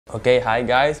Okay, hi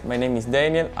guys, my name is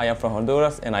Daniel, I am from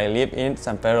Honduras and I live in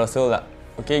San Pedro Sula.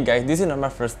 Okay guys, this is not my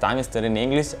first time studying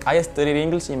English. I studied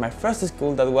English in my first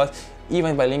school that was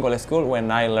even bilingual school when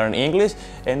I learned English,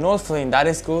 and also in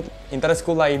that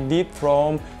school I did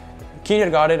from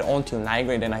kindergarten until 9th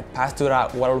grade, and I passed to the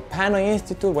Guadalupano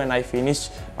Institute when I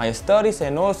finished my studies.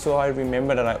 And also I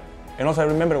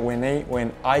remember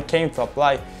when I came to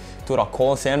apply to the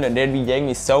call center, they rejected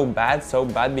me so bad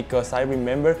because I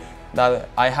remember that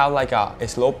I have like a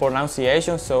slow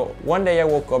pronunciation. So one day I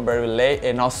woke up very late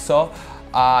and I saw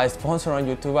a sponsor on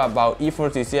YouTube about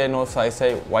E4TC, and also I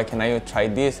say, why can I try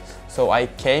this? So I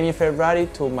came in February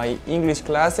to my English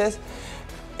classes,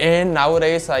 and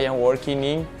nowadays I am working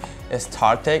in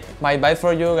StarTech. My advice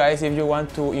for you guys, if you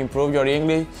want to improve your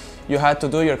English, you have to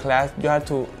do your class, you have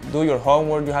to do your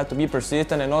homework, you have to be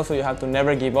persistent, and also you have to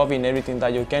never give up in everything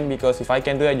that you can, because if I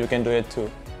can do it, you can do it too.